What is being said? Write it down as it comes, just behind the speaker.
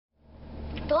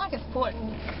feel like it's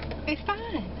important. It's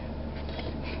fine.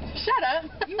 Shut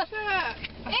up. You shut up.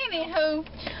 Anywho,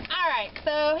 alright,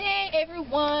 so hey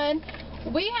everyone.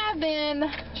 We have been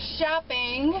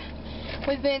shopping.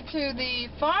 We've been to the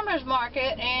farmer's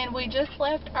market and we just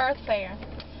left Earth Fair.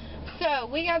 So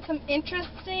we got some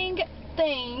interesting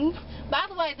things. By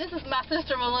the way, this is my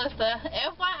sister Melissa.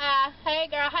 FYI. Hey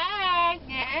girl, hey.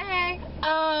 Hey.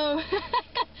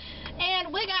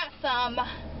 And we got some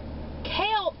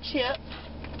kale chips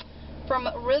from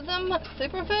Rhythm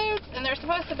Superfoods, and they're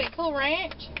supposed to be Cool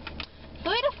Ranch.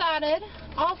 So we decided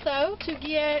also to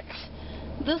get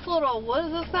this little, what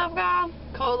is this stuff called?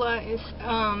 Cola is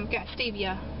got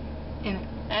stevia in it.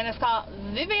 And it's called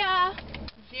Vivia.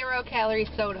 0-calorie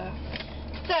soda.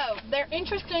 So they're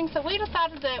interesting, so we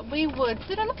decided that we would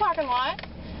sit in the parking lot,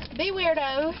 be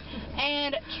weirdos,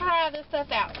 and try this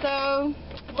stuff out. So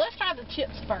let's try the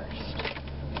chips first.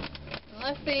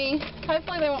 Let's see.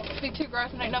 Hopefully they won't be too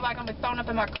gross and ain't nobody gonna be thrown up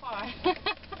in my car.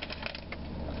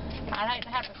 I'd hate to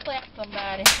have to slap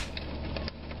somebody.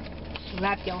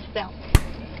 Slap yourself.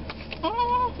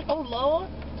 Oh Lord.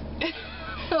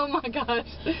 Oh my gosh.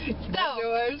 So,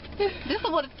 yours. This is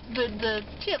what the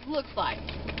chip looks like.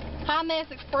 High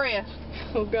Mess Express.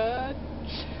 Oh God.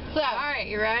 So, alright,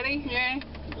 you ready? Yeah.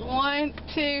 1,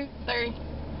 2, 3.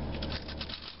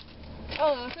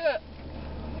 Oh, that's it.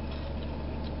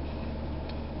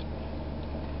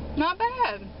 Not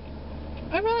bad.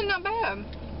 It's really not bad.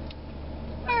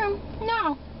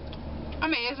 No. I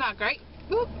mean, it's not great.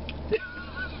 Oop.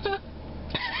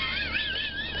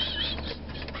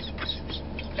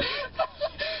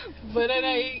 But it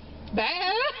ain't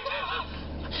bad.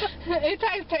 It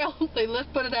tastes healthy. Let's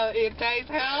put it out. It tastes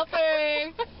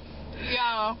healthy.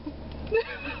 Y'all.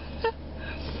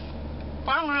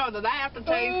 I don't know the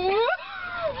aftertaste.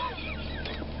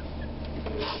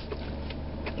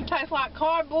 It tastes like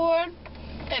cardboard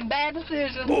and bad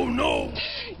decisions. Oh no!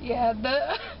 Yeah,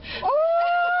 the.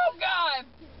 Oh God.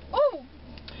 Oh.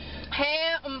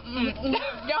 Hell.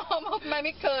 Y'all almost made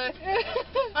me cuss.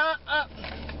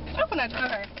 Open that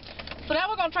door. So now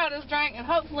we're gonna try this drink and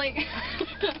hopefully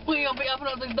we gonna be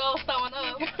opening up these doors throwing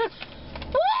up.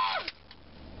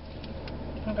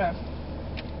 Okay.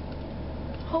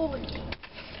 Holy.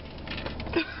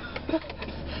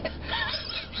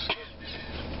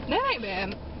 That ain't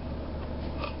bad.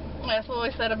 That's what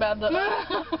we said about the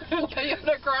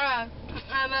they're crying.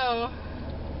 I know.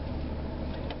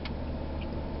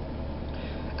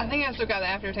 I think I still got the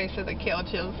aftertaste of the kale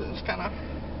chips. It's kind of.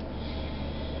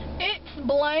 It's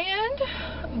bland,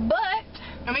 but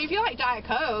I mean, if you like Diet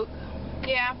Coke.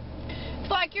 yeah,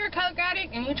 it's like you're a Coke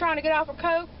addict and you're trying to get off of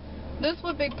Coke. This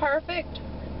would be perfect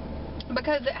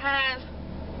because it has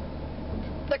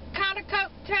the kind of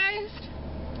Coke taste,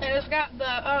 and it's got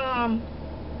the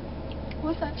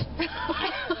what's that?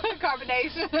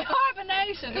 Carbonation.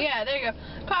 Carbonation. Yeah, there you go.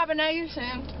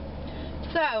 Carbonation.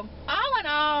 So, all in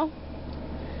all,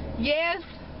 yes.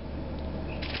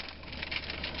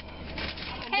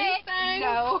 Heck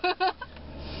no.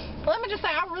 Let me just say,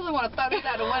 I really want to throw this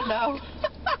out the window.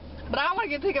 But I don't want to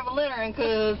get ticket for littering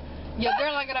because your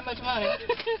girl ain't got that much money.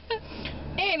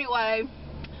 Anyway,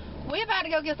 we're about to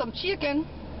go get some chicken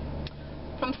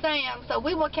from Sam, so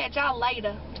we will catch y'all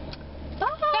later.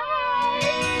 Bye.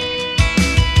 Bye.